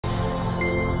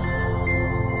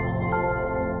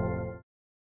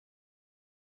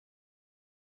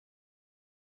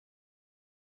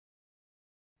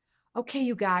Okay,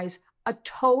 you guys, a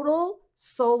total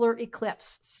solar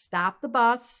eclipse. Stop the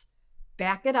bus,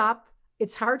 back it up.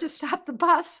 It's hard to stop the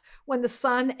bus when the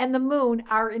sun and the moon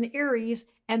are in Aries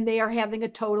and they are having a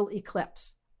total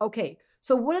eclipse. Okay,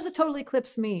 so what does a total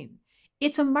eclipse mean?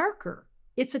 It's a marker.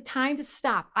 It's a time to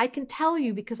stop. I can tell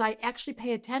you because I actually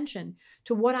pay attention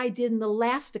to what I did in the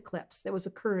last eclipse that was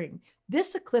occurring.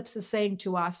 This eclipse is saying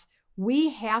to us,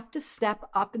 we have to step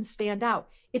up and stand out.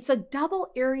 It's a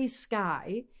double Aries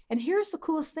sky. And here's the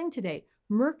coolest thing today.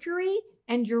 Mercury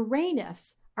and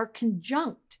Uranus are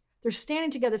conjunct. They're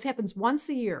standing together. This happens once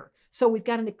a year. So we've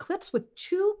got an eclipse with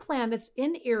two planets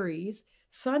in Aries,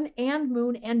 Sun and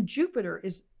Moon, and Jupiter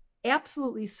is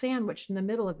absolutely sandwiched in the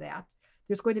middle of that.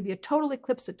 There's going to be a total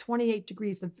eclipse at 28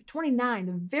 degrees, 29,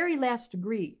 the very last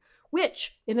degree,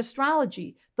 which in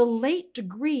astrology, the late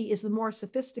degree is the more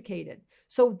sophisticated.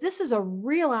 So this is a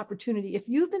real opportunity. If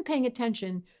you've been paying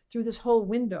attention through this whole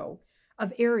window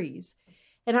of Aries,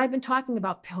 and I've been talking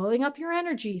about pulling up your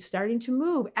energy, starting to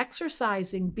move,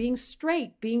 exercising, being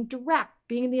straight, being direct,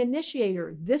 being the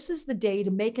initiator. This is the day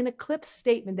to make an eclipse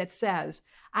statement that says,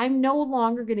 I'm no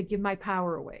longer going to give my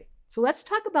power away. So let's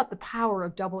talk about the power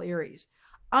of double Aries.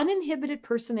 Uninhibited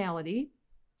personality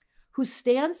who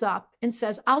stands up and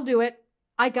says, I'll do it.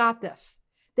 I got this.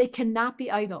 They cannot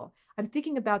be idle. I'm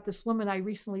thinking about this woman I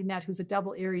recently met who's a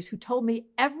double Aries who told me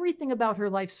everything about her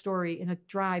life story in a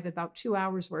drive about 2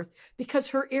 hours worth because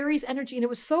her Aries energy, and it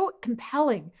was so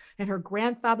compelling. And her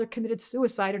grandfather committed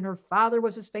suicide and her father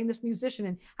was this famous musician.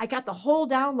 And I got the whole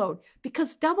download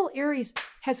because double Aries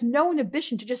has no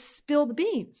inhibition to just spill the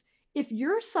beans. If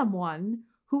you're someone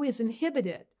who is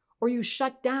inhibited or you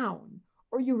shut down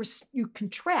or you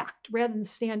contract rather than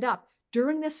stand up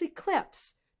during this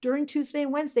eclipse, during Tuesday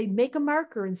and Wednesday, make a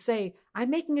marker and say,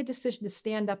 I'm making a decision to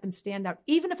stand up and stand out,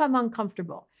 even if I'm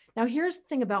uncomfortable. Now, here's the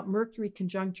thing about Mercury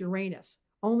conjunct Uranus,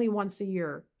 only once a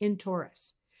year in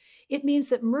Taurus. It means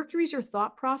that Mercury's your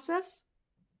thought process,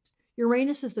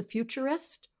 Uranus is the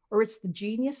futurist, or it's the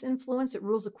genius influence. It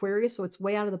rules Aquarius, so it's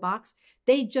way out of the box.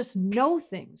 They just know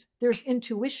things. There's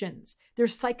intuitions.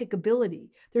 There's psychic ability.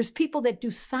 There's people that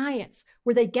do science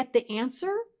where they get the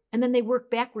answer and then they work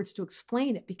backwards to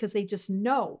explain it because they just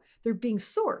know they're being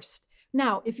sourced.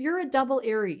 Now, if you're a double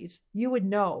Aries, you would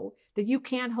know that you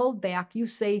can't hold back. You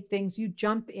say things, you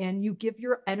jump in, you give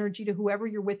your energy to whoever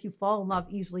you're with. You fall in love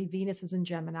easily. Venus is in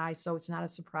Gemini, so it's not a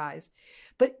surprise.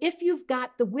 But if you've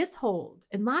got the withhold,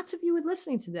 and lots of you are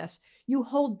listening to this, you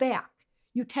hold back.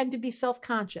 You tend to be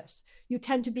self-conscious. You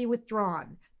tend to be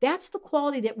withdrawn. That's the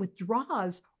quality that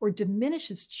withdraws or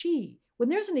diminishes chi. When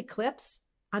there's an eclipse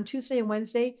on Tuesday and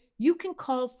Wednesday, you can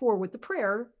call forward the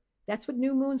prayer. That's what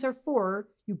new moons are for.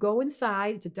 You go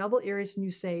inside, it's a double Aries, and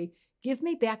you say, give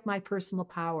me back my personal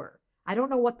power. I don't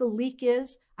know what the leak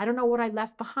is. I don't know what I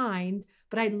left behind,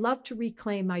 but I'd love to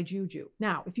reclaim my juju.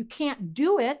 Now, if you can't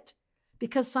do it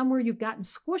because somewhere you've gotten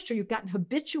squished or you've gotten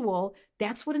habitual,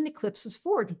 that's what an eclipse is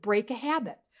for, to break a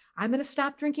habit. I'm going to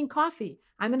stop drinking coffee.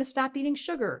 I'm going to stop eating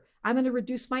sugar. I'm going to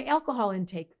reduce my alcohol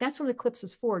intake. That's what an eclipse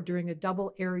is for during a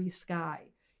double Aries sky.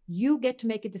 You get to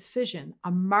make a decision,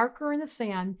 a marker in the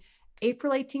sand,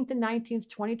 April 18th and 19th,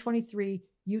 2023,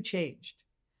 you changed.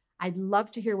 I'd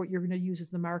love to hear what you're going to use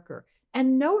as the marker.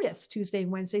 And notice Tuesday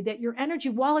and Wednesday that your energy,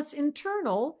 while it's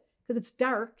internal, because it's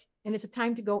dark and it's a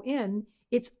time to go in,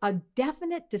 it's a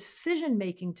definite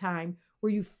decision-making time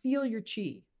where you feel your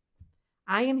chi.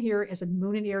 I am here as a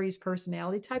Moon and Aries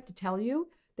personality type to tell you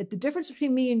that the difference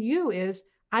between me and you is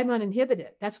I'm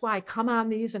uninhibited. That's why I come on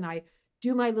these and I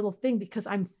do my little thing because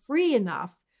I'm free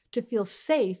enough to feel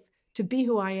safe to be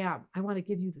who I am. I want to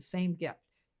give you the same gift.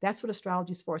 That's what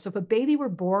astrology is for. So if a baby were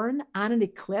born on an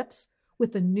eclipse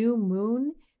with a new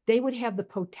moon, they would have the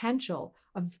potential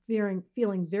of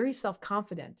feeling very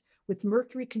self-confident with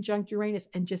Mercury conjunct Uranus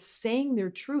and just saying their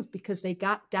truth because they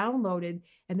got downloaded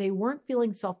and they weren't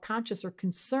feeling self-conscious or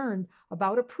concerned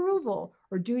about approval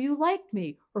or do you like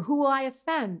me or who will I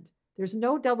offend? There's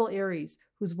no double Aries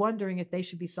who's wondering if they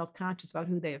should be self-conscious about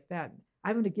who they offend.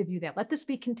 I'm going to give you that. Let this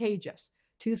be contagious.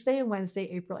 Tuesday and Wednesday,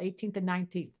 April 18th and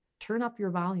 19th. Turn up your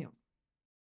volume.